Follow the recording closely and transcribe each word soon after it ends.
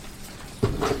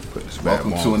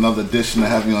Welcome to another edition of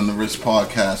Heavy on the Wrist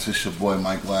podcast. It's your boy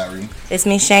Mike Larry. It's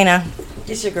me, Shayna.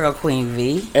 It's your girl Queen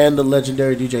V. And the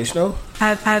legendary DJ Snow.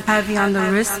 Heavy on the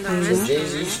wrist, baby.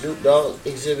 Jay-Z, Snoop Dogg,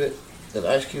 Exhibit, and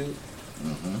Ice Cube.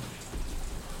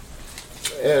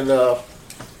 And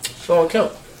Sean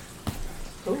Kemp.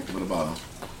 What about him?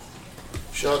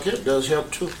 Sean Kemp does hemp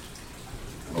too.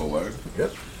 Oh, word? Yep.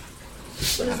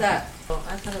 What is that? Oh,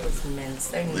 I thought it was mints.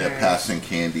 They're nerds. They're passing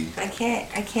candy. I can't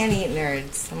eat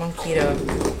nerds. I'm on keto.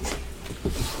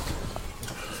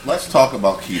 Let's talk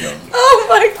about keto. Oh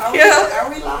my god. Are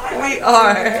we live? We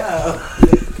are.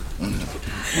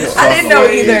 I didn't know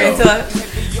either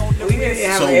until We didn't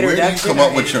have So an where do you introduction come or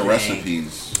up with your anything.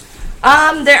 recipes?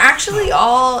 they're actually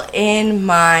all in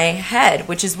my head,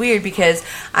 which is weird because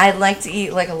I like to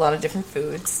eat like a lot of different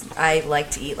foods. I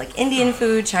like to eat like Indian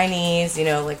food, Chinese,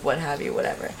 like what have you,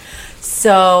 whatever.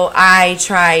 So I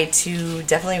try to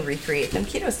definitely recreate them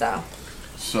keto style.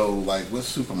 So, like, what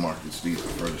supermarkets do you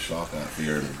prefer to shop at for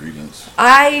your ingredients?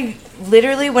 I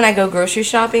literally, when I go grocery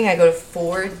shopping, I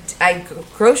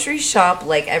grocery shop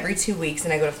like every 2 weeks,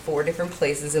 and I go to 4 different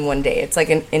places in one day. It's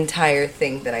like an entire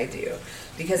thing that I do.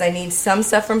 Because I need some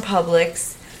stuff from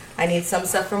Publix, I need some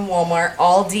stuff from Walmart.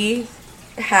 Aldi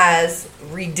has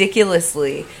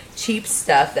ridiculously cheap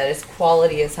stuff that is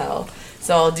quality as hell.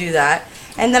 So I'll do that.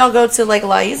 And then I'll go to like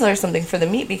La Isla or something for the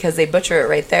meat because they butcher it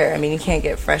right there. I mean, you can't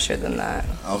get fresher than that.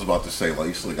 I was about to say, La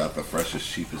Isla got the freshest,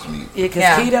 cheapest meat. Yeah, because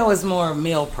keto is more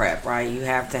meal prep, right? You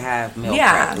have to have meal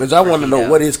prep. Because I want to know,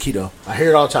 what is keto? I hear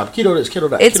it all the time. Keto this, keto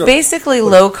that. It's keto. basically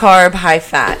low carb, high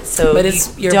fat. So, But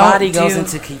it's your body goes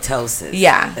into ketosis.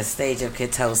 Yeah. A stage of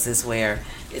ketosis where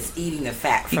it's eating the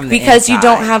fat from the because you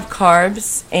don't inside. have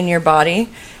carbs in your body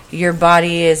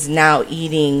is now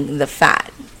eating the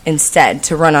fat instead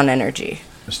to run on energy.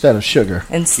 Instead of sugar.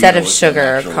 Instead of Keto is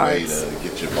sugar or the natural way carbs. to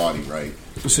get your body right.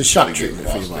 It's a shock Gotta get treatment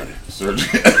for your body.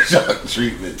 Surgery, shock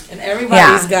treatment. And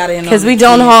everybody's got in on Because the we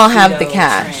don't all keto have the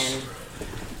cash.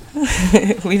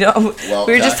 trend. we don't. Well,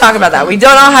 we were just taxes talking about are that. We coming.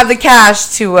 don't all have the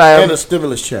cash to. And a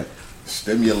stimulus check.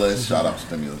 Stimulus, shout out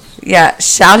stimulus. Yeah,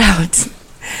 shout out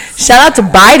to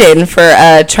Biden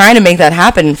for trying to make that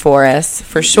happen for us.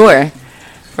 For sure.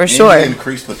 For sure. And he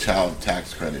increased the child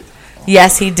tax credit.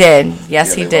 Yes, he did.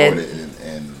 Yes, Yeah, he they lowered did. it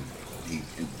and he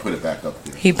put it back up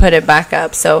there. He put it back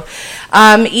up. So,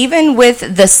 even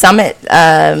with the summit,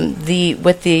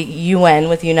 with the UN,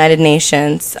 with the United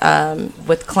Nations,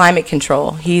 with climate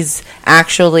control,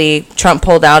 Trump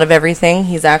pulled out of everything.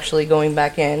 He's actually going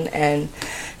back in and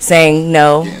saying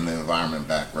no. Getting the environment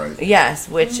back right. Yes,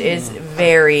 which is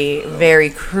very, very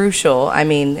crucial. I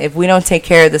mean, if we don't take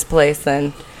care of this place,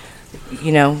 then Then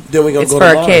we're going to it's go for to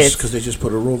our Mars kids. because they just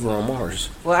put a rover on Mars.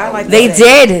 Well, I like They to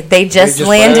say- did. They just just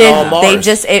landed. landed on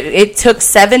Mars. It took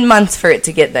 7 months for it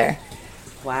to get there.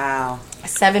 Wow.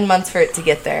 7 months for it to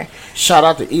get there. Shout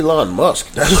out to Elon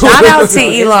Musk. Shout out to So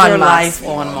it's Elon your Musk. life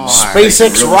on Mars.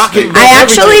 SpaceX Real rocket. estate. I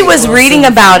actually everything. was reading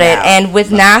about it, out. and with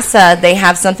NASA, they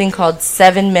have something called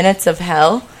 7 minutes of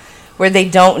hell, where they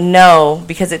don't know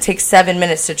because it takes 7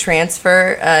 minutes to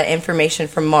transfer information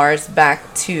from Mars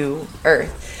back to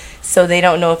Earth. So they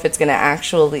don't know if it's going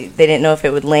to they didn't know if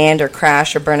it would land or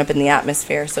crash or burn up in the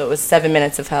atmosphere. So it was 7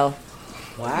 minutes of hell.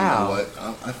 You know Wow. what?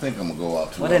 I think I'm gonna go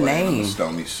out to What LA a and name.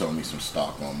 show me some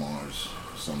stock on Mars.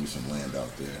 Show me some land out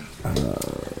there.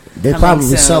 They're Coming probably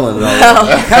soon. selling it all.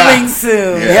 Coming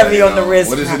soon. Yeah, Heavy you on the know, wrist.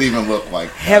 What does it even look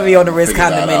like? Heavy on the wrist Figure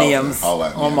that out. condominiums All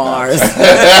that, on yeah, Mars.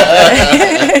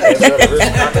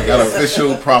 Got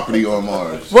official property on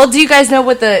Mars. Well, do you guys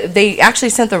know they actually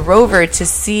sent the rover to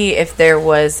see if there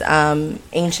was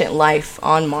ancient life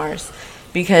on Mars,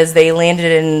 because they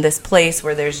landed in this place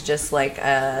where there's just like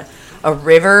a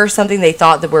river or something. They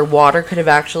thought that where water could have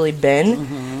actually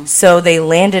been. So they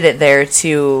landed it there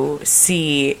to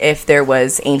see if there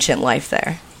was ancient life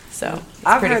there. So it's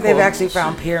I've pretty heard cool. they've actually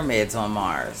found pyramids on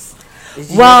Mars.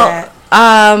 Did you Well, know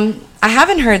that? I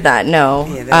haven't heard that. No.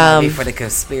 Yeah, that would be for the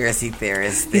conspiracy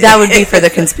theorists. That would be for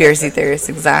the conspiracy theorists,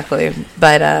 exactly.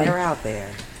 But They're out there.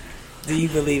 Do you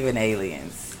believe in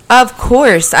aliens? of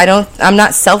course, I'm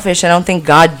not selfish. I don't think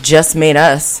God just made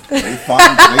us. They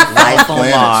find Life on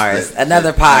planets Mars. that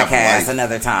Another have podcast, life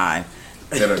another time.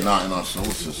 that are not in our solar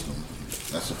system.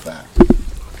 That's a fact.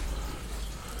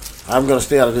 I'm going to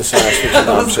stay out of this aspect of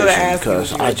the I was gonna conversation ask you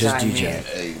because if you I would just chime DJ. in.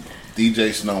 Hey,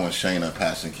 DJ Snow and Shayna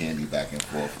passing candy back and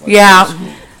forth. Like Yeah. old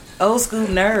school. Old school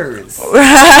nerds.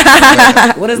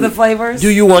 What is the flavors? Do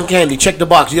you want candy? Check the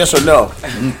box, yes or no.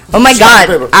 Oh my Salt and God!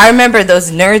 pepper. I remember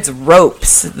those nerds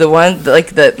ropes. The one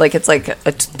it's like a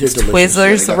delicious.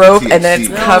 Twizzlers Yeah, they got rope, the and then THC. it's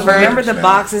No, covered. Remember the Man.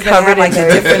 boxes that Covered had like in the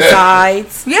nerds. different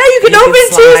sides? Yeah, you can You open could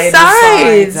two slide the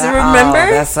sides. Oh,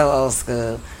 Remember? that's so old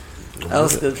school.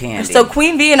 Old school candy. So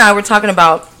Queen Bee and I were talking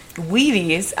about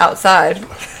Wheaties outside.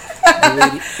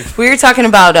 We were talking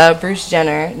about Bruce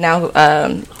Jenner, now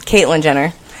Caitlyn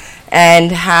Jenner,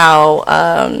 and how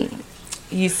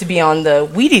he used to be on the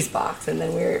Wheaties box, and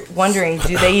then we were wondering,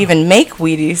 do they even make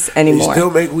Wheaties They anymore? still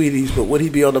make Wheaties, but would he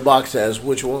be on the box as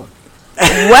which one?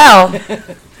 Well,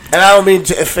 And I don't mean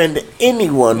to offend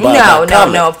anyone by no, my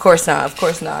comment. of course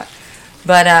not.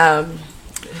 But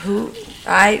who?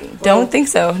 I don't think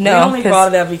so. We No, only 'cause-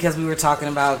 brought it up because we were talking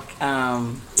about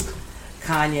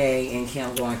Kanye and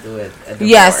Kim going through a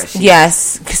divorce.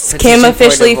 yes. 'Cause Kim Petition for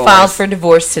officially divorce. filed for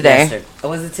divorce today. Yesterday. Oh,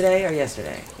 was it today or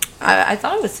yesterday? I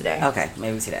thought it was today, Okay,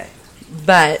 maybe today.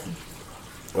 but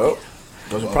Well,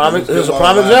 there's a Well, prime, who's there's a been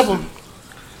prime on example. last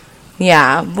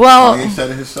yeah. Well, Kanye said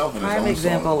it himself in his Prime own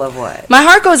example of what? my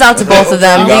heart goes out to both of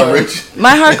them. Got rich.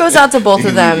 My heart goes out to both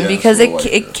of them Yeah, because so it like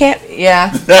it that. can't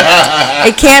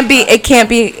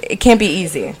it can't be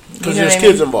easy. You 'Cause know there's what I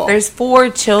mean? kids involved. There's 4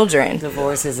 children,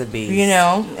 Divorce is a beast. you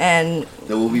know, and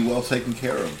They will be well taken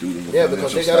care of due to the Yeah,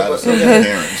 because financial they gotta status go- of the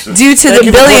parents. due to Thank the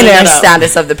you for pointing billionaire that out.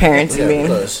 status of the parents, you Yeah, mean.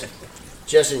 because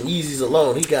just in Yeezys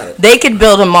alone, he got it. They could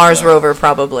build a Mars rover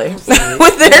probably with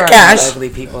their There are cash. Ugly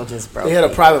people just broke. They had a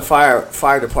it. private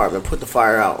fire department put the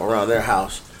fire out around their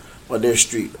house on their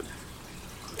street.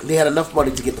 They had enough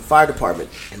money to get the fire department,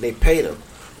 and they paid them.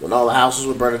 When all the houses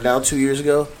were burning down 2 years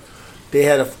ago, they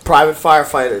had a private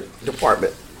firefighter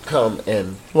department come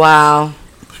and Wow.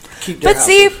 keep their But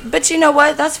see, houses. but you know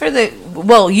what? That's for the,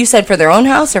 well, you said for their own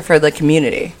house or for the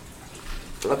community?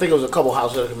 I think it was a couple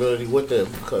houses in the community with them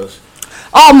because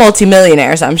All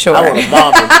multimillionaires, I'm sure. I want to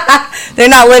mob them. They're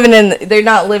not living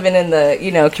in the,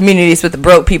 you know, communities with the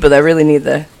broke people that really need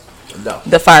the No,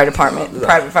 fire department, the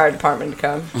private fire department to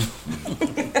come.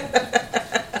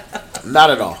 not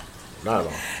at all. Not at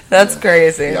all. That's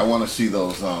crazy. Yeah, I want to see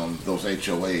those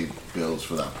HOA bills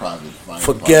for that private. fire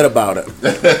Forget about it.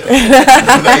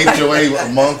 the HOA a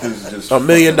month is just $1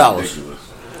 million. ridiculous.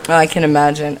 Oh, I can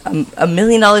imagine. $1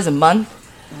 million a month?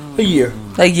 A year.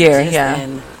 A year, Just yeah.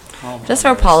 in homeowners. Just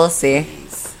for policy.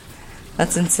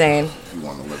 That's insane. If you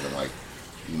want to live in like,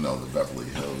 you know, the Beverly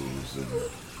Hills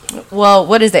and Well,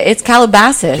 what is it? It's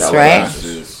Calabasas, right?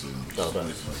 Calabasas and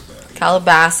places like that.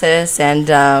 Calabasas, and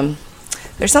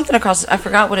there's something across. I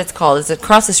forgot what it's called. It's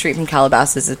across the street from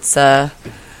Calabasas. It's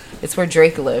where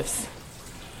Drake lives.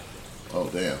 Oh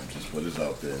damn! Just what is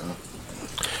out there? Huh?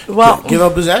 Well, Give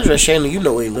up his address, Shayna. You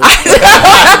know where he lives.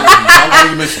 How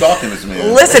long you been stalking this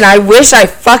man? listen, I wish I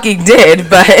fucking did,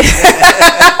 but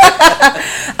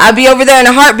I'd be over there in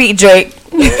a heartbeat, Drake.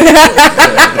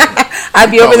 I'd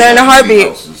be over there in a heartbeat.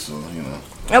 Houses, so, you know.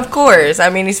 Of course. I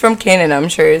mean, he's from Canaan. I'm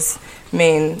sure his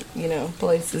main, you know,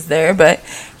 place is there. But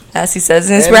as he says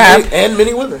in his rap, And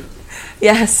many women.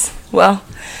 yes. Well,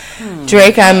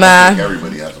 Drake, I think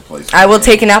everybody has a place. I will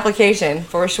take an application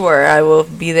for sure. I will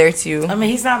be there to I mean,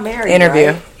 he's not married.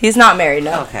 interview. Right? He's not married,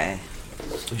 no. Okay.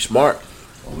 He's smart.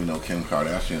 Well, we know Kim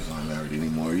Kardashian's not married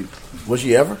anymore. Either. Was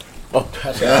she ever? Oh,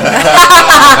 that's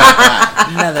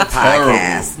Another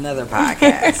podcast. Another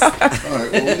podcast. All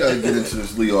right, well, we got to get into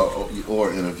this Leo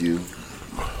Orr interview.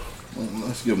 Well,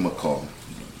 let's give him a call.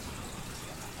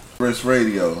 Chris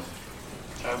Radio,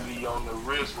 Heavy on the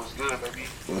wrist. What's good, baby?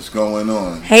 what's going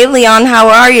on? Hey, Leon, how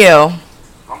are you?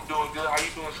 I'm doing good. How you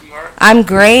doing, sweetheart? I'm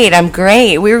great. I'm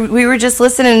great. We were just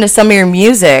listening to some of your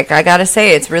music. I gotta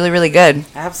say, it's really, really good.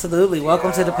 Absolutely.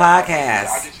 Welcome to the I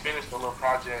podcast. just finished a little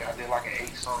project. I did like an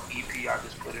 8-song EP. I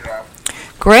just put it out.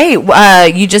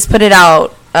 Great. You just put it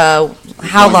out. How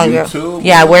on long ago? YouTube?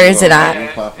 Yeah. Where is it Or at? on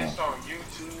platform? It's on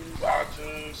YouTube,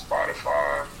 iTunes,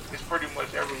 Spotify. It's pretty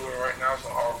much everywhere right now. It's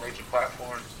on all major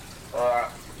platforms.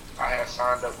 I had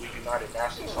signed up with United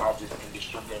Nations, so I've just been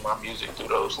distributing my music through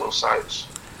those little sites.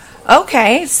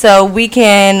 Okay, so we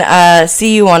can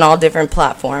see you on all different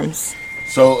platforms.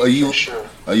 So are For sure.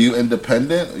 you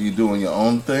independent? Are you doing your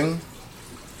own thing?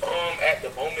 At the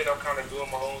moment, I'm kind of doing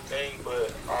my own thing,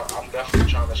 but I'm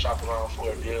definitely trying to shop around for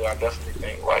a deal. I definitely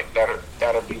think like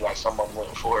that'll be like something I'm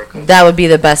looking for. 'Cause, That would be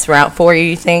the best route for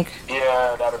you think?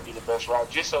 yeah, that'll be the best route,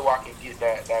 just so I can get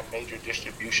that major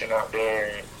distribution out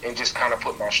there and just kind of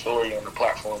put my story on the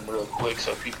platform real quick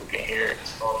so people can hear it.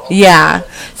 Yeah.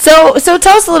 So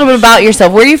tell us a little bit about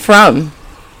yourself. Where are you from?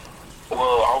 Well,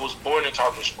 I was born in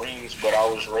Tarpon Springs, but I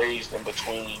was raised in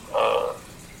between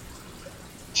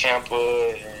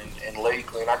Tampa and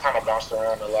Lakeland. I kind of bounced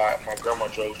around a lot. My grandma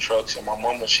drove trucks, and my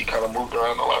mama, she kind of moved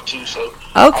around a lot too. So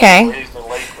Okay. I was raised in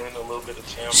Lakeland, a little bit of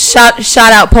Tampa.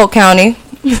 Shout out Polk County.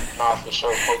 Nah, for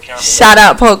sure, Polk County. Shout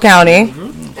out Polk County.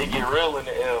 They get real in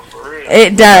the L, for real.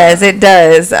 It does. It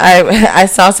does. I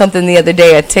saw something the other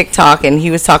day at TikTok, and he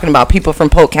was talking about people from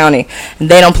Polk County, and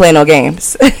they don't play no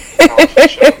games. For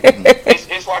sure.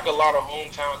 It's like a lot of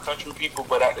hometown country people,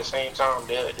 but at the same time,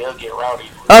 they'll get rowdy.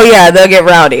 Oh yeah, they'll get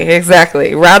rowdy.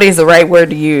 Exactly. Rowdy is the right word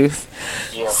to use.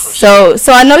 Yeah, for sure.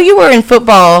 So I know you were in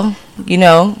football,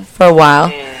 for a while.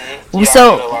 Mm-hmm. Yeah, I did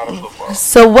a lot of football.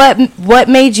 So what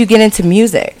made you get into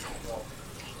music?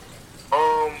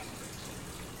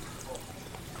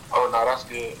 Oh no, that's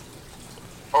good.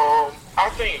 I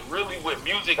think really with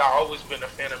music, I always been a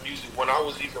fan of music. When I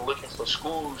was even looking for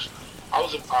schools,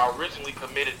 I originally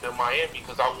committed to Miami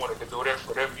because I wanted to go there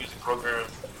for their music program,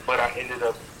 but I ended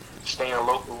up staying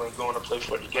local and going to play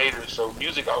for the Gators. So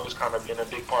music always kind of been a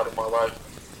big part of my life.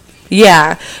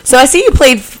 Yeah. So I see you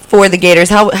played for the Gators.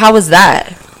 How was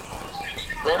that?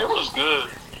 Man, it was good.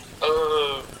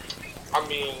 I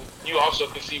mean, you also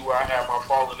could see where I had my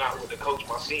falling out with the coach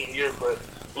my senior year, but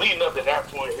leading up to that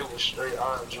point, it was straight.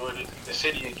 I enjoyed it. The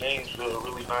city of Gainesville,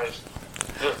 really nice.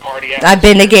 Good party atmosphere. I've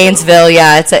been to Gainesville.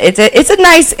 Yeah, it's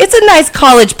a nice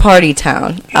college party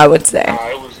town, I would say.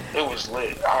 It was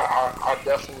lit. I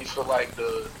definitely feel like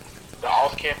the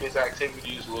off-campus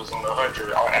activities was on 100.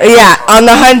 Yeah, on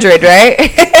the 100, right?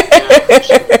 Yeah, for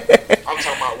sure. I'm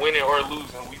talking about winning or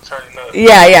losing, we turning up.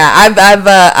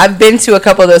 Yeah. I've been to a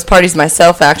couple of those parties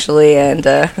myself, actually, and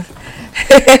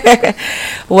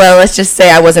well, let's just say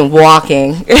I wasn't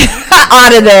walking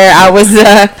out of there. I was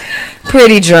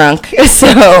pretty drunk.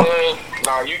 So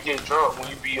nah, you get drunk when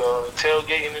you be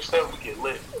tailgating and stuff. We get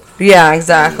lit. Yeah,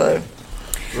 exactly.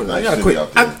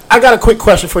 I got a quick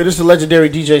question for you. This is the legendary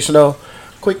DJ Snow.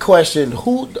 Quick question: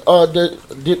 who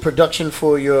did production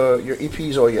for your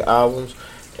EPs or your albums,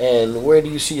 and where do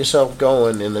you see yourself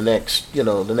going in the next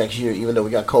year? Even though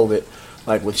we got COVID,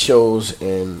 like with shows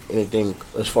and anything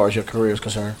as far as your career is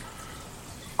concerned.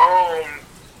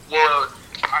 Well,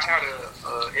 I had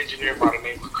an engineer by the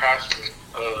name of Craftsman.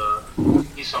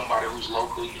 He's somebody who's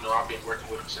local. I've been working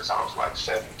with him since I was like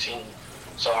 17.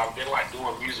 So I've been like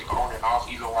doing music on and off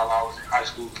even while I was in high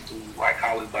school through like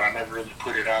college, but I never really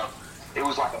put it out. It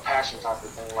was like a passion type of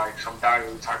thing, like some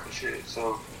diary type of shit.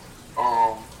 So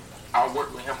I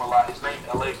worked with him a lot. His name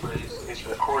LA, but his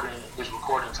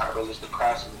recording title is The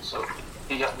Craftsman. So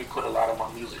he helped me put a lot of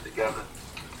my music together.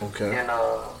 Okay. And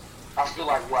I feel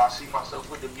like where I see myself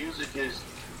with the music is,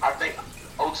 I think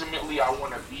ultimately I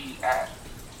want to be at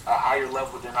a higher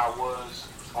level than I was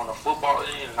on the football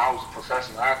end, and I was a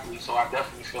professional athlete, so I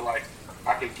definitely feel like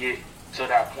I could get to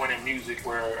that point in music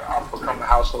where I become a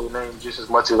household name just as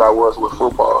much as I was with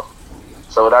football.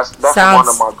 So that's one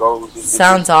of my goals.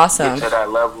 Sounds awesome. Get to that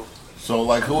level. So,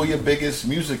 like, who are your biggest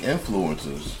music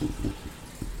influences?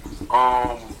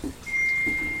 On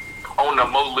the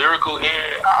more lyrical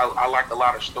end, I like a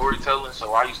lot of storytelling,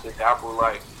 so I used to dabble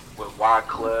like with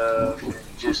Wyclef and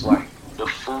just like the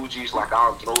Fugees, like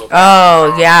I'll throw it.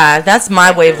 Oh yeah, that's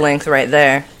my wavelength right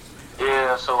there.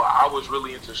 Yeah, so I was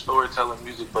really into storytelling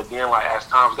music, but then like as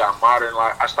times got modern,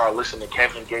 like I started listening to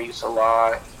Kevin Gates a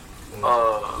lot.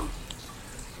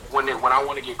 When I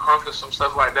want to get crunk or some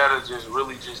stuff like that, I just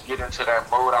really just get into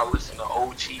that mode. I listen to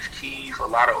old Chief Keef. A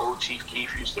lot of old Chief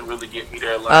Keef used to really get me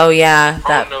there. Like, oh yeah,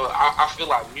 I don't know. I feel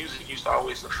like music used to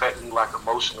always affect me, like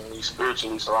emotionally,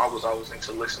 spiritually. So I was always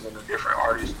into listening to different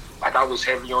artists. Like I was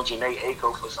heavy on Janae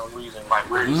Aiko for some reason. Like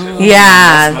where is it?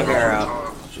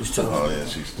 Yeah. She's tough. Oh yeah,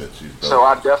 she's dope. So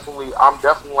I'm definitely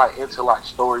like into like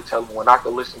storytelling. When I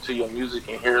could listen to your music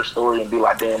and hear a story and be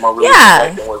like, damn, I'm really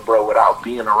connecting with bro without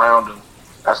being around him.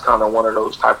 That's kind of one of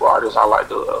those type of artists I like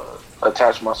to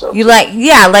attach myself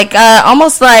to.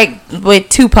 Almost like with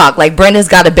Tupac, like Brenda's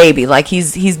Got a Baby. Like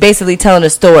he's basically telling a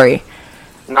story.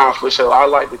 Nah, for sure. I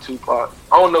like the Tupac.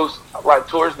 I don't know, like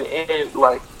towards the end,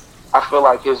 like I feel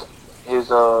like his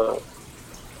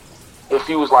if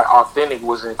he was like authentic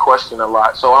was in question a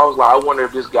lot. So I was like, I wonder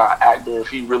if this guy actor, if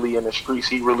he really in the streets,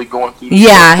 he really going through.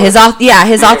 His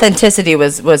authenticity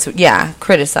was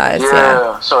criticized.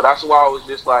 Yeah, so that's why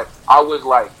I was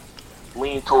like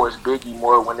lean towards Biggie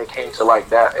more when it came to like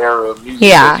that era of music.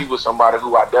 Yeah, he was somebody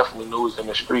who I definitely knew was in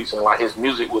the streets, and like his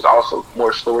music was also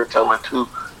more storytelling too.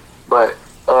 But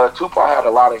Tupac had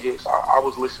a lot of hits. I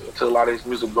was listening to a lot of his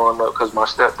music growing up because my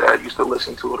stepdad used to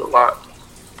listen to it a lot.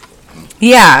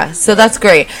 Yeah, so that's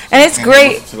great, and it's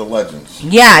great to the legends.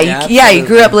 Yeah, you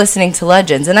grew up listening to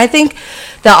legends, and I think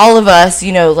that all of us,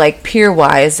 like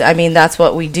peer-wise, I mean, that's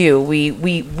what we do.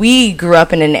 We grew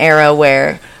up in an era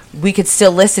where we could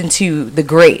still listen to the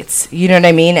greats. You know what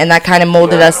I mean? And that kind of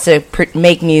molded us to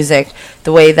make music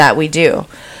the way that we do.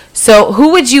 So,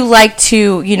 who would you like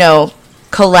to,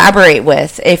 collaborate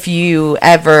with if you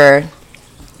ever,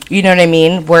 you know what I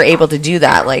mean, were able to do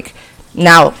that? Like,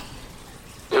 Now,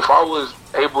 if I was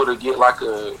able to get like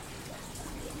a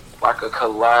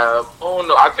collab, I don't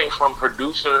know. I think from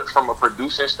a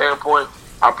producing standpoint,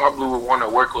 I probably would want to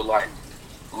work with like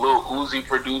Lil Uzi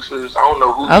producers. I don't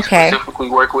know who he specifically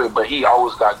work with, but he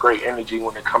always got great energy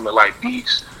when it comes to like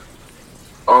beats.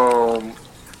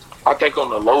 I think on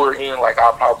the lower end, like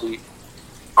I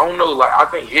don't know, like I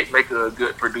think Hitmaker a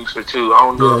good producer too. I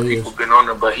don't know if people been on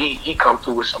him, but he come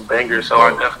through with some bangers, so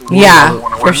I definitely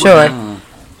want to work for sure. with him.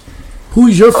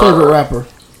 Who's your favorite rapper?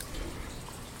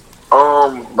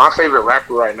 My favorite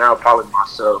rapper right now, probably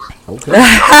myself. Okay.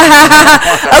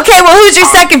 Okay, well, who's your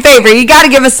second favorite? You got to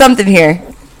give us something here.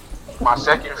 My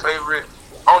second favorite,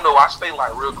 I don't know. I stay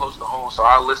like real close to home, so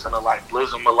I listen to like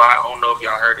Blizzum a lot. I don't know if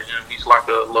y'all heard of him. He's like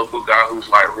a local guy who's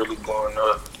like really blowing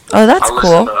up. Oh, that's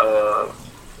cool.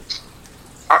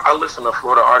 I listen to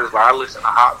Florida artists. Like I listen to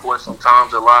Hot Boy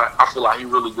sometimes a lot. I feel like he's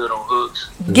really good on hooks.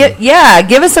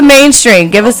 Give us a mainstream.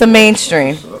 Give us a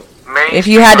mainstream. If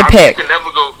you had to pick, you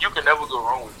can never go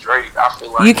wrong with Drake. I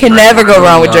feel like you can never go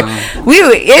wrong with Drake.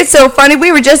 It's so funny.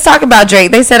 We were just talking about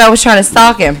Drake. They said I was trying to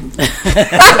stalk him.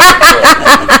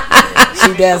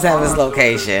 She does have his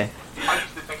location. I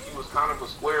used to think he was kind of a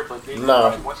square, but then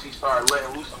like, once he started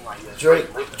letting loose, I'm like,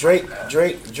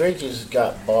 Drake has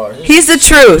got bars. He's the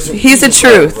truth. He's the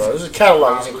truth. His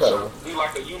catalog is incredible. He's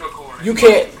like a unicorn. You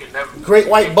can't. Great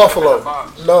White Buffalo.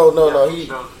 No.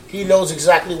 He knows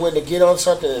exactly when to get on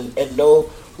something and know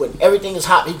when everything is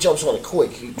hot. He jumps on it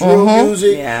quick. Drill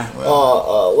music. Yeah.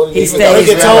 He stays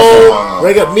relevant.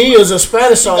 Reggae is a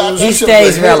Spanish song. He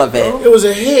stays relevant. It was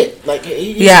a hit. Like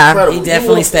he's incredible. He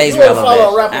definitely stays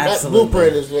relevant. relevant. That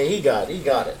blueprint is there. He got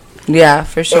it. Yeah,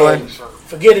 for sure. And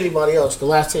forget anybody else. The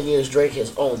last 10 years, Drake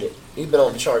has owned it. He's been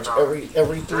on the charts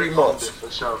every 3 months.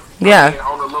 For sure. Yeah.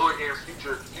 On the lower end,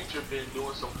 Future been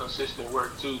doing some consistent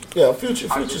work too. Yeah,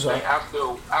 Future's I on. just think after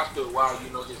a while,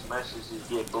 his messages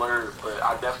get blurred. But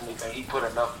I definitely think he put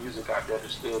enough music out there to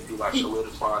still be like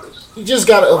solidified as. He just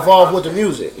got to evolve with the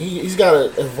music. He's got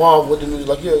to evolve with the music.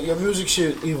 Like your music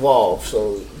should evolve.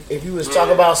 So if you was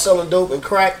talking about selling dope and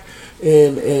crack,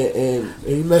 and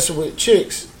you messing with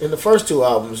chicks in the first 2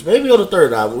 albums, maybe on the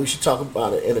third album we should talk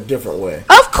about it in a different way.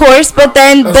 Of course, but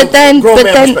then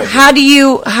how do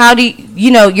you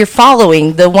you're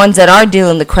following the ones that are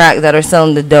dealing the crack, that are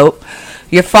selling the dope.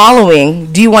 You're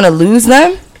following. Do you want to lose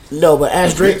them? No, but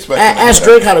ask Drake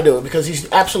how to do it, because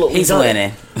he's absolutely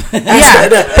winning. Yeah,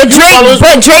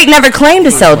 but Drake never claimed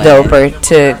to sell dope or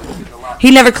to. He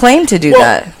never claimed to do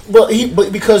that. But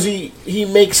because he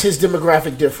makes his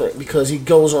demographic different, because he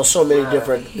goes on so many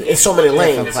different lanes,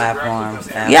 different platforms.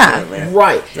 Yeah,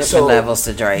 right. Different levels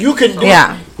to Drake. You can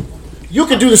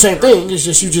do the same thing. It's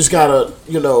just you just gotta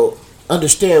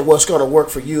understand what's gonna work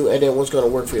for you and then what's gonna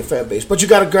work for your fan base. But you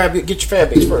gotta get your fan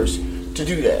base first to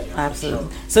do that.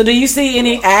 Absolutely. So, do you see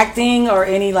any acting or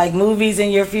any like movies in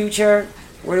your future?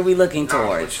 What are we looking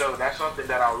towards? So that's something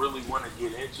that I really want to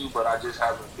get into, but I just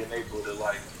haven't been able to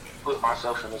like put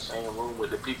myself in the same room with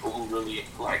the people who really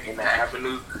like in that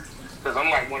avenue. Because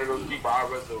I'm like one of those people, I'd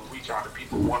rather reach out to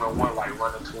people one-on-one, like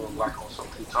run into them like on some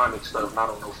platonic stuff, not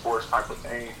on no force type of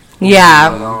thing. Yeah.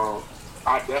 But,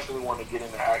 I definitely want to get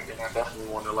into acting. I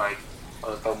definitely want to like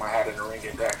throw my hat in the ring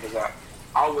at that, because I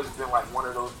always been like one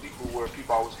of those people where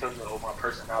people always tell me, oh, my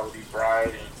personality's bright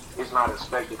and it's not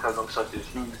expected because I'm such a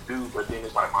huge dude, but then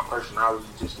it's like my personality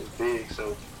just as big.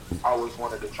 So I always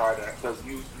wanted to try that, because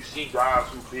you see guys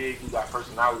who big, who got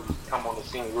personalities, come on the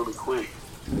scene really quick.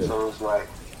 So it's like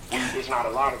it's not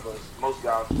a lot of us. Most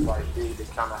guys who like big, they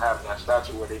kind of have that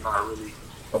stature where they're not really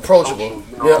approachable.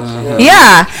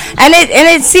 Yeah, and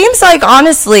it seems like,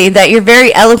 honestly, that you're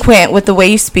very eloquent with the way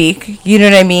you speak. You know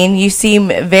what I mean? You seem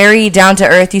very down to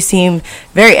earth. You seem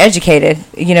very educated.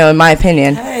 In my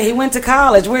opinion. Hey, he went to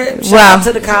college. Shout out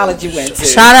to the college you went to.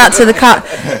 Shout out to the college.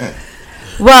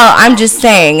 Well, I'm just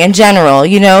saying, in general,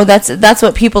 that's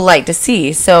what people like to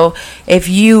see. So if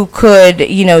you could,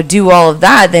 do all of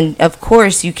that, then of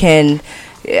course you can.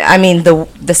 I mean,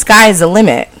 the sky is the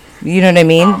limit. You know what I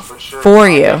mean? For sure. For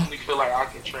you. I definitely feel like I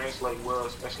can translate well,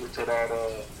 especially to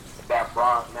that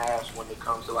broad mass when it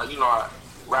comes to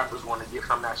rappers want to get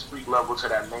from that street level to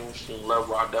that mainstream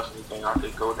level. I definitely think I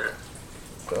could go there.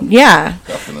 Yeah.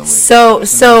 Definitely. So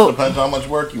depends how much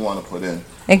work you want to put in.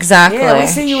 Exactly. Yeah, we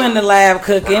see you in the lab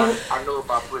cooking. I know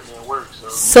about putting in work.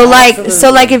 So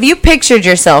if you pictured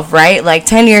yourself, right, like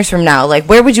 10 years from now, like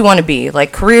where would you want to be?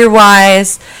 Like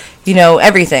career-wise,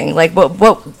 everything. Like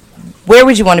where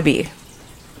would you want to be?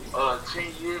 10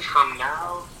 years from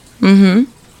now. Mm-hmm.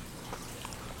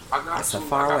 I got two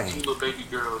little baby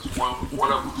girls.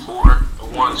 One of them 4,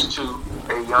 and one's 2.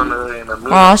 Ayana and Amina.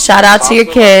 Oh, shout out to your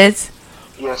kids.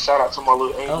 Yeah, shout out to my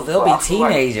little angels. Oh, they'll But be I feel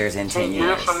like teenagers in 10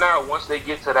 years. from now, once they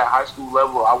get to that high school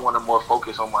level, I want to more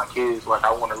focus on my kids. Like,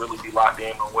 I want to really be locked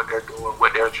in on what they're doing,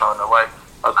 what they're trying to, like,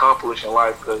 accomplish in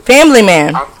life. Cause Family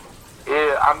man.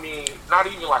 I mean, not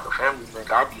even like a family man.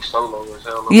 I'll be solo as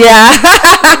hell. Yeah,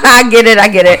 I get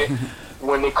it.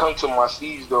 When they come to my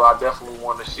seeds, though, I definitely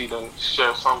want to see them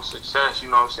share some success, you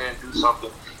know what I'm saying, do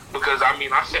something. Because, I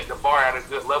mean, I set the bar at a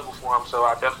good level for them, so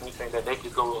I definitely think that they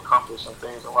could go accomplish some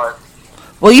things in life.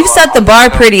 Well, you've set the bar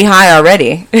pretty high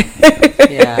already.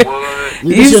 Yeah.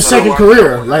 It's your second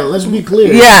career. Like, let's be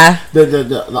clear. Yeah.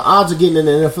 The odds of getting in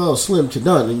the NFL are slim to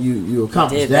none, and you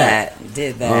accomplished that.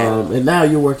 Did that. And now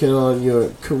you're working on your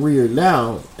career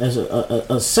now as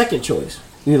a second choice.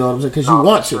 You know what I'm saying? Because you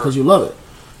want it, because you love it.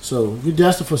 So you're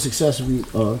destined for success if you.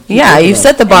 Yeah, you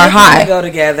set the bar high. Go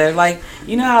together, like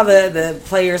you know how the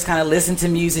players kind of listen to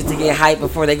music to get hyped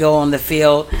before they go on the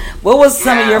field. What was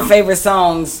some of your favorite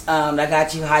songs that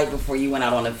got you hyped before you went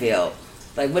out on the field?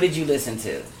 Like, what did you listen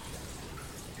to?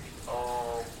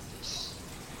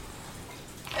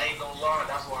 I ain't gonna lie,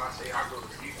 that's why I say I go to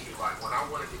Future. Like, when I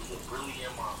wanted to get really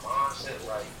in my mindset,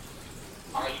 like,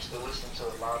 I used to listen to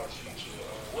a lot of Future.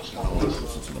 What's my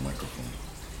listen to the microphone.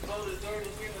 Blow the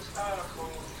dirty in the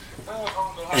styrofoam. I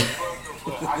don't know how to fuck them,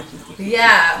 but I used to listen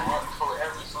to for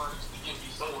every song used to get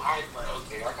me so hyped. Like,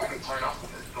 okay, I gotta turn off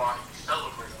this blind and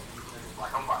celebrate them.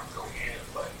 Like, I'm about to go in.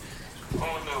 But, I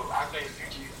don't know. I think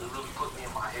Future used to really put me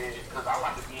in my head because I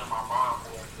like to be in my mind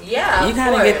more. Yeah, you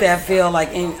kind of get that feel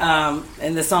like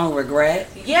in the song "Regret."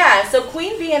 Yeah, so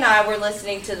Queen Bee and I were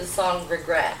listening to the song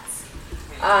 "Regrets,"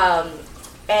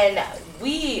 and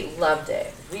we loved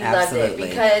it. We loved it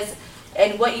because,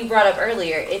 and what you brought up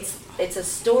earlier, it's a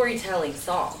storytelling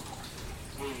song.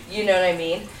 You know what I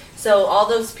mean? So all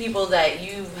those people that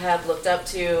you have looked up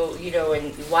to, you know,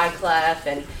 and Wyclef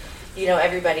and you know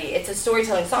everybody, it's a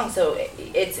storytelling song. So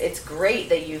it's great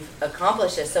that you've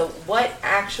accomplished this. So what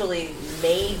actually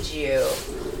made you,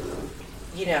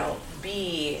 you know,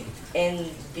 be in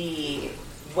the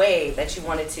way that you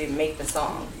wanted to make the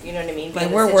song? You know what I mean?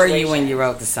 Like, where were you when you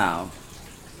wrote the song?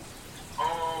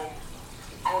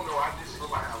 I don't know. I just feel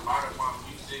like a lot of my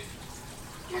music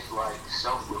is like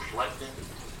self-reflecting.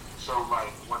 So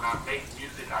like when I make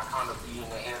music, I kind of be in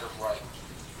the head of like,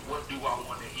 what do I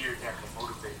want to hear that can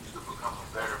motivate me to become a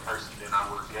better person than I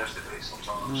was yesterday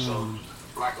sometimes. So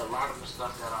like a lot of the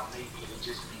stuff that I make, it'll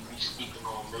just be me speaking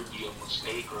on maybe a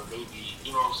mistake or maybe,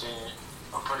 you know what I'm saying,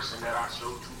 a person that I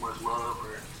showed too much love,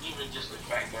 or even just the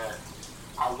fact that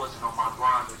I wasn't on my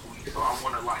grind this week. So I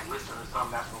want to like listen to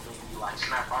something that's going to make me like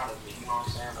snap out of it, you know what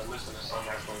I'm saying, or listen to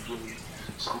something that's going to give me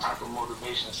some type of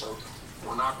motivation. So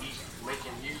when I be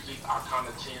making music, I kind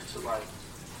of tend to like,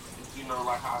 you know,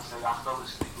 like I say, I fell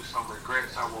asleep with some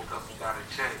regrets. I woke up and got a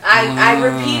check. I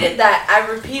repeated that.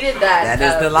 That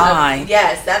is the line.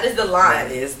 Yes, that is the line.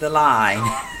 That is the line.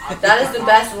 That is the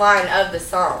best line of the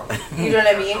song. You know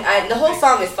what I mean? The whole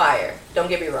song is fire. Don't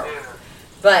get me wrong.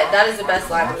 But that is the best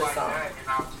line of the song. And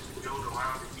I'll just build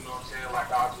around it, you know what I'm saying? Like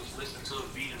I'll just listen to a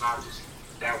beat and I'll just,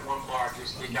 that one bar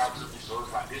just stick out to me. So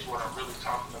it's like, this is what I'm really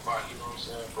talking about, you know what I'm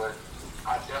saying? But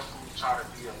I definitely try to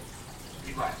be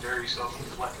like very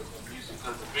self-reflective in music,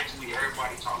 because eventually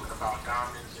everybody talking about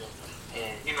diamonds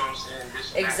and you know what I'm saying,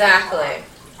 this and exactly.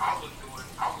 I was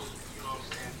you know what I'm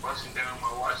saying, busting down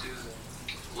my watches and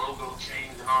logo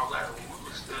chains and all that when we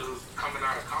were still coming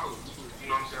out of college. We was, you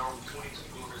know what I'm saying, only 22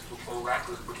 doing this before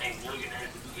rappers became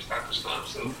millionaires to do this type of stuff.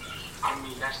 So I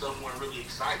mean, that stuff wasn't really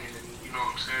exciting to me, you know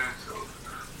what I'm saying? So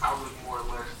I was more or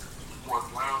less more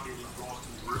grounded and going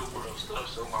through real world stuff.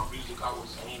 So my music, I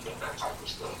was aimed at that type of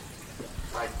stuff.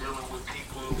 Like dealing with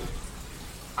people.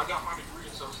 I got my degree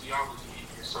in sociology,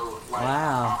 and so like,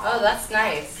 oh, that's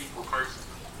nice. People person.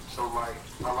 So like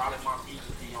a lot of my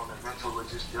music be on the mental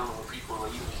of just dealing with people, or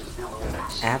even just dealing with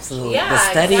myself. Absolutely, yeah, the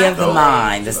study of the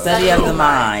mind. The study of the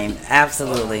mind.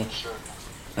 Absolutely,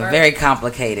 a very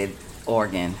complicated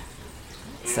organ.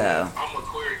 Yeah, So I'm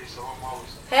Aquarius, so I'm always.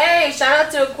 Hey, shout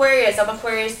out to Aquarius. I'm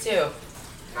Aquarius too.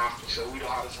 Nah, so we the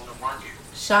hottest on the market.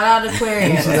 Shout out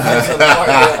Aquarius.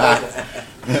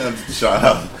 Shout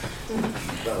out.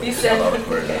 You said.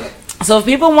 So if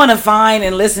people want to find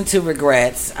and listen to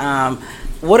Regrets,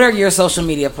 what are your social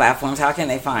media platforms? How can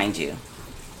they find you?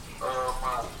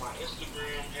 My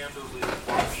Instagram handle is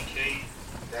YBK.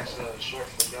 That's short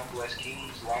for Young Blessed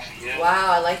Kings, Lafayette.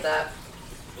 Wow, I like that.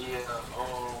 Yeah,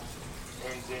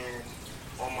 and then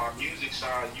on my music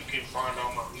side, you can find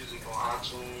all my music on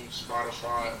iTunes,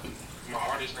 Spotify. My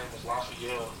artist name is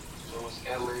Lafayette, so it's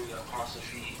LA_FIEL.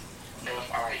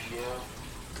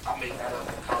 I made that up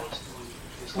in college too.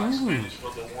 It's like Spanish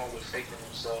for the one with faking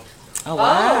himself. Oh, Oh,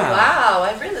 wow. wow.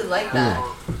 I really like that.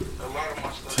 A lot of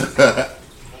my stuff, that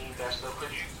stuff,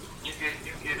 because you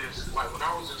get this, like when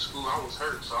I was in school, I was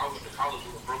hurt, so I went to college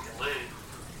with a broken leg.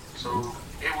 So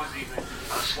it was even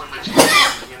a slimmer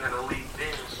chance of getting in the league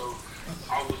then. So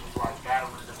I was like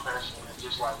battling depression and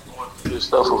just like going through this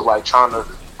stuff of like trying to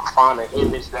find an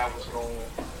image that was going,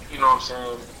 you know what I'm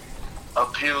saying,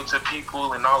 appeal to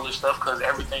people and all this stuff, because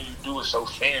everything you do is so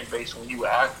fan based when you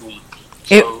an athlete.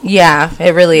 So,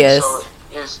 It really is. So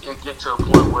it get to a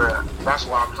point where that's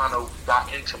why I kind of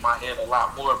got into my head a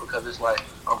lot more, because it's like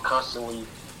I'm constantly,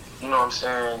 you know what I'm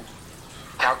saying,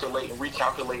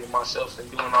 recalculating myself and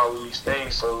doing all of these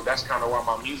things. So that's kind of why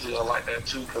my music are like that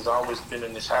too, because I've always been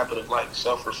in this habit of like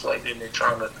self-reflecting and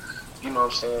trying to, you know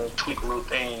what I'm saying, tweak little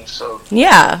things. So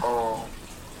Yeah.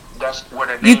 that's where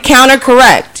the You name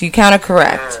counter-correct.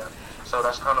 Yeah. So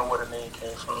that's kind of where the name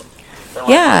came from. And like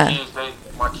Yeah.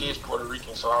 my kids Puerto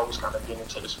Rican, so I was kind of getting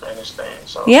into the Spanish thing.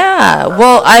 So Yeah,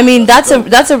 well, I mean, that's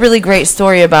a really great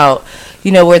story about,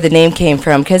 you know, where the name came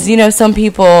from, because, you know, some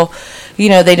people, you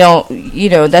know, they don't, you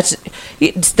know, that's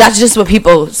just what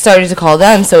people started to call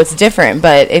them, so it's different.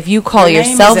 But if you call Your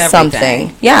name yourself is something,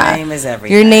 everything. yeah, Your name is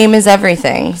everything. Your name is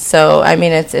everything. So I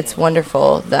mean, it's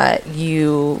wonderful that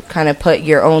you kind of put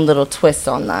your own little twist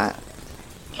on that.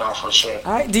 no, for sure.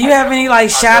 All right. Do you have any like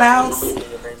shout outs? Your name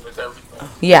is everything.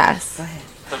 Yes,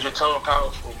 Because your tongue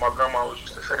powerful. My grandma always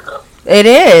used to say that. it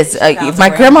is. Shout out to My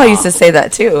grandma Grandma. used to say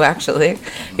that too. Actually,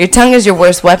 your tongue is your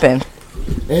worst weapon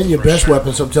And your best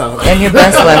weapon sometimes. and your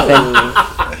best weapon.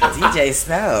 DJ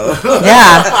Snow.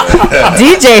 Yeah,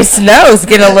 DJ Snow's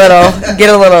get a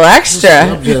little extra.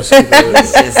 I'm just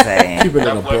Just saying. keeping it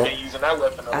in a That boy book. been using that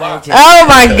weapon a lot. Oh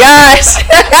my gosh!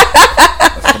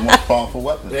 That's the most powerful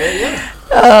weapon.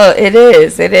 Oh, it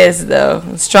is though.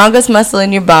 Strongest muscle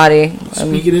in your body.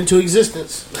 Speak it into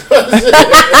existence.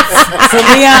 So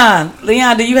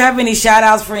Leon, do you have any shout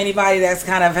outs for anybody that's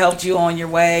kind of helped you on your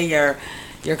way,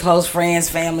 your close friends,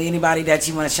 family, anybody that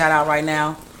you want to shout out right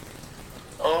now?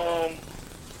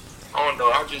 I don't know.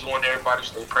 I just want everybody to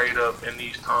stay prayed up in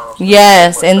these times.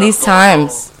 Yes, There's in so these much going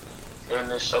times. on, and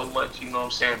there's so much, you know what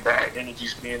I'm saying, bad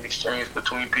energies being exchanged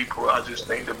between people. I just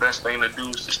think the best thing to do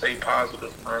is to stay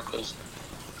positive, man, because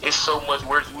it's so much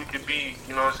worse we could be,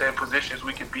 you know what I'm saying, positions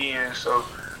we could be in. So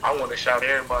I want to shout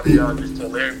everybody out, just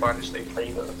tell everybody to stay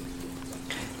prayed up.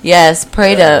 Yes,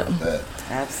 prayed up.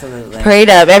 Absolutely. Prayed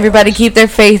up. Everybody keep their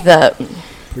faith up.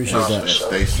 Appreciate that.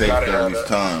 Stay safe during these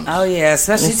times. Oh yeah,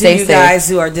 especially And to stay you safe. guys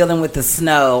who are dealing with the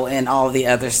snow in all the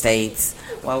other states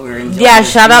while we're enjoying. Yeah,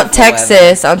 this shout out beautiful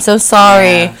Texas. I'm so sorry.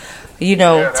 Yeah. You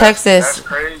know, Yeah, that's Texas.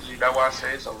 crazy. That's why I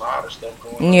say it's a lot of stuff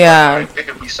going on. Yeah. Like, it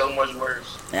could be so much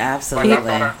worse. weather. Like,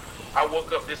 Absolutely. I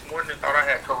woke up this morning and thought I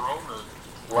had corona.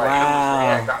 Like,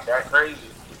 Wow. it was got that crazy.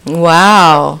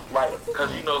 Wow. Like,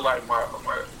 because, you know, like,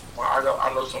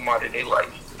 I know somebody,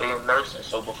 they're in nursing,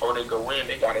 so before they go in,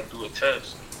 they got to do a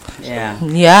test. Yeah.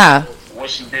 Yeah. When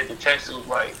she did the test, it was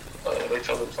like, they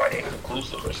told her it was like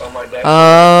inconclusive or something like that.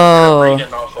 Oh.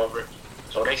 Reading off of her.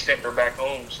 So they sent her back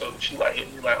home. So she like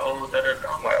hit me like, oh,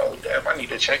 I'm like, oh, damn, I need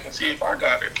to check and see if I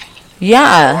got it.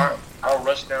 Yeah. So I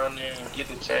rushed down there and get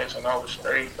the test, and I was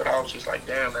straight. But I was just like,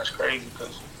 damn, that's crazy,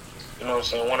 because, you know what I'm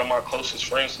saying, one of my closest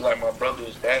friends, like my brother,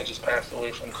 his dad just passed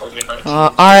away from COVID-19.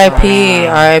 R.I.P.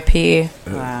 R.I.P.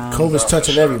 Wow. COVID's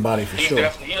touching everybody for He's sure.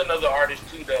 definitely another artist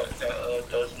too that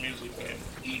does music, and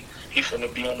he's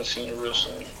finna be on the scene real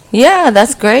soon. Yeah,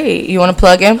 that's great. You want to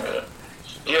plug him?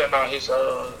 Yeah, no, his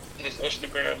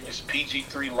Instagram is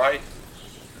PG3 Life.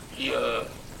 He a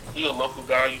local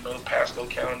guy, you know, Pasco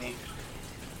County.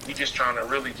 We just trying to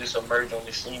really just emerge on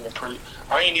the scene and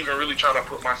I ain't even really trying to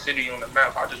put my city on the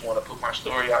map. I just want to put my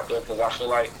story out there because I feel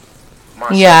like my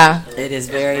Yeah. It is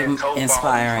very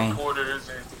inspiring. Reporters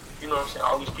and, you know what I'm saying,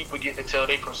 all these people get to tell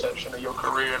their perception of your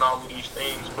career and all of these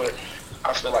things, but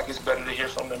I feel like it's better to hear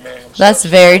from the man himself. That's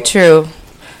very true.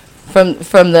 From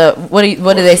the what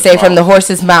do they say? From the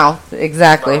horse's mouth.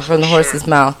 Exactly, from the horse's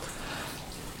mouth.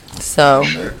 So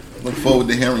Look forward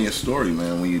to hearing your story,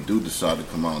 man, when you do decide to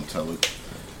come out and tell it.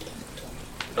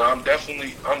 No, I'm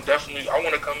definitely, I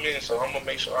want to come in, so I'm going to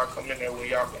make sure I come in there where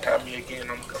y'all can have me again.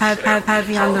 I'm gonna Have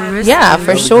you on the wrist? yeah,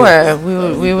 for sure.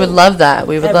 We would love that.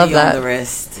 We would love Heavy on the that.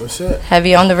 wrist. That's it.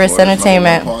 Heavy on the wrist Florida's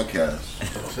entertainment. #1 podcast.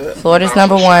 That's it. Florida's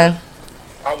number one.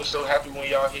 I was so happy when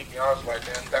y'all hit me. I was like,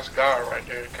 man, that's God right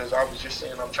there. Because I was just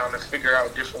saying I'm trying to figure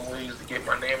out different ways to get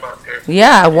my name out there.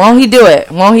 Yeah, won't he do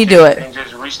it? Won't he do it? And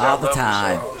just reach All that the level.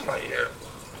 time. So I was like, yeah.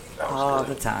 That was All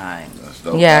good. the time. That's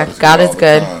dope. Yeah, God God is all the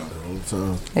good. time.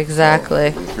 Exactly.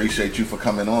 We appreciate you for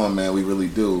coming on, man. We really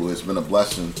do. It's been a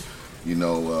blessing. You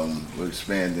know, we're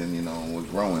expanding, you know, and we're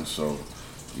growing. So,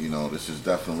 you know, this is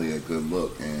definitely a good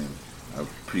look, and I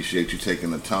appreciate you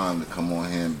taking the time to come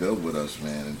on here and build with us,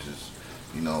 man, and just,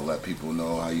 you know, let people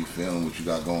know how you feel and what you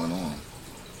got going on.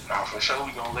 Nah, for sure,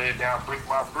 we gonna lay it down brick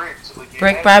by brick. Till we get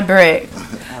Brick that. by brick.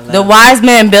 I The love wise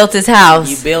man built his it. You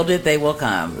house. build it, they will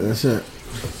come. That's it.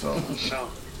 So, For sure.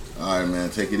 all right, man,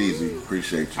 take it easy.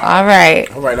 Appreciate you. All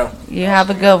right. All right, now. You have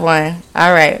a good one.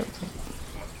 All right.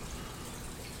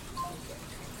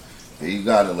 Here you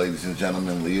got it, ladies and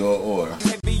gentlemen, Leo Orr.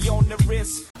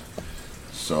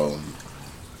 So,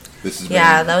 this has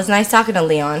Yeah, been, that was nice talking to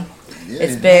Leon. yeah,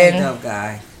 It's been Dope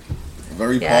guy.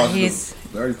 very yeah, positive. he's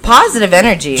Very positive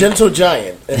energy. Gentle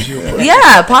giant, as you put it.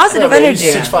 Yeah, positive energy.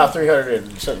 6'5", 300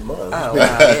 and something more. Oh, wow,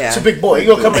 yeah. It's a big boy. He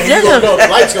gonna come in. He Gentle- gonna know the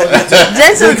lights gonna get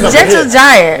to. Gentle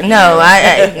giant. No,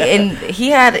 and he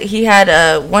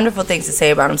had wonderful things to say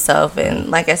about himself, and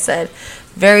like I said,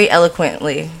 very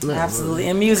eloquently. Absolutely.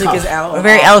 And music is out on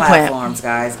Very all eloquent. platforms,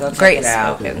 guys. Go check Great it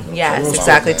out. spoken. Yes, Talk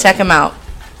exactly. about Check that. him out.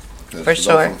 'Cause For to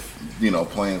go sure. from, you know,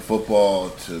 playing football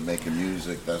to making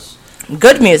music, that's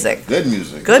Good music. good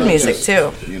music. Good Not music, just,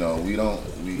 too. You know, we No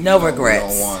you know, regrets.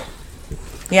 We don't want,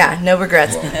 Yeah, no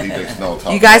regrets. well, DJ Snow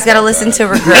talk You guys got to about listen that. to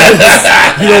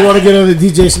regrets. You don't want to get on the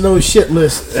DJ Snow shit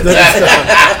list.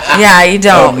 Yeah, you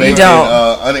don't. You Making,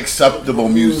 don't. unacceptable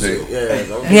music.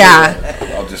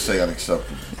 Yeah. I'll just say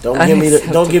unacceptable.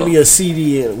 Don't give me a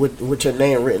CD with your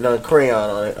name written on crayon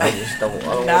on it. I just don't. I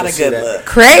don't Not wanna a see good that. look.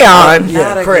 Crayon. Yeah,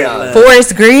 Not a crayon. good look.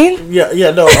 Forest Green.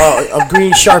 Yeah, no, a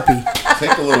green Sharpie.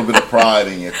 Take a little bit of pride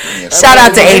in your Shout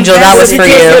out to Angel. That was If for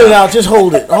you can't get it you. out, just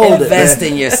hold it. Invest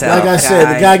man. in yourself. Like I said,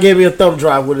 guys. the guy gave me a thumb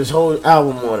drive with his whole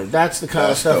album on it. That's the kind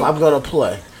That's of stuff dope. I'm gonna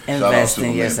play. Invest Shout out in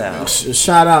Superman. yourself.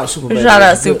 Shout out Superman. Shout out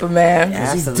Because Superman. Yeah. he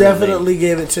Absolutely. definitely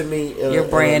gave it to me. Your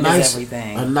brand in a is nice,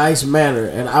 everything. A nice manner,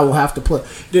 and I will have to play.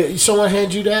 Did someone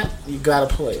hand you that? You gotta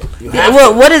play it. You Yeah, have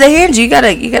well, what did they hand you? You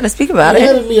gotta speak about He it.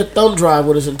 handed me a thumb drive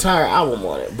with his entire album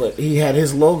on it, but he had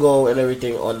his logo and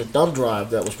everything on the thumb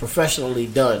drive that was professionally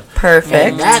done. Perfect.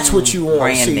 And that's what you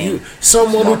want. See, Branding.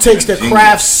 someone who takes their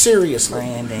craft seriously.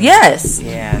 Branding. Yes.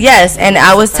 Yeah. Yes, and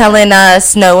I was telling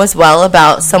Snow as well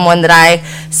about someone that I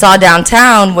saw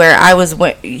downtown where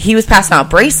he was passing out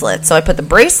bracelets. So I put the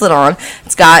bracelet on.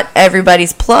 It's got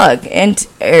everybody's plug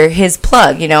or his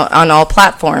plug, on all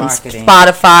platforms. Marketing.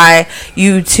 Spotify,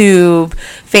 YouTube,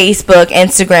 Facebook,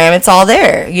 Instagram, it's all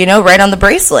there, right on the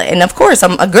bracelet. And of course,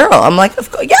 I'm a girl. I'm like,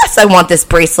 of course, yes, I want this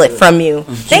bracelet from you.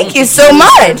 Thank you so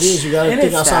much. You gotta It think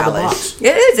is outside the stylish. box.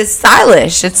 It is. It's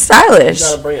stylish. It's stylish. You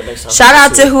gotta bring it next time. Shout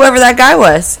out to whoever that guy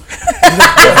was.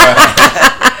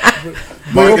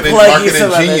 Marketing plug you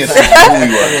some other genius. time. is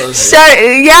who he was.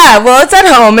 Yeah, well, it's at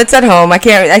home. It's at home. I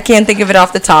can't think of it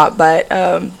off the top, but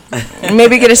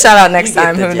maybe get a shout out next You get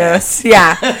time. the Who gist. knows?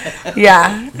 Yeah,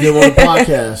 Get on the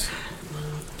podcast.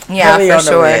 yeah, Heavy for on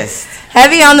the sure. wrist.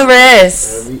 Heavy on the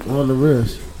wrist. On the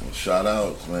wrist. Shout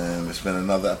out, man. It's been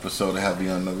another episode of Heavy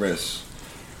on the Wrist.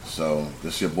 So,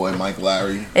 this your boy Mike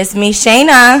Larry, It's me,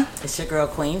 Shayna. It's your girl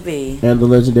Queen V. And the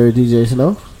legendary DJ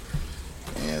Snow.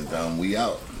 and we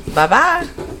out. Bye bye.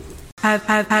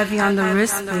 Heavy on the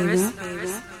wrist, baby.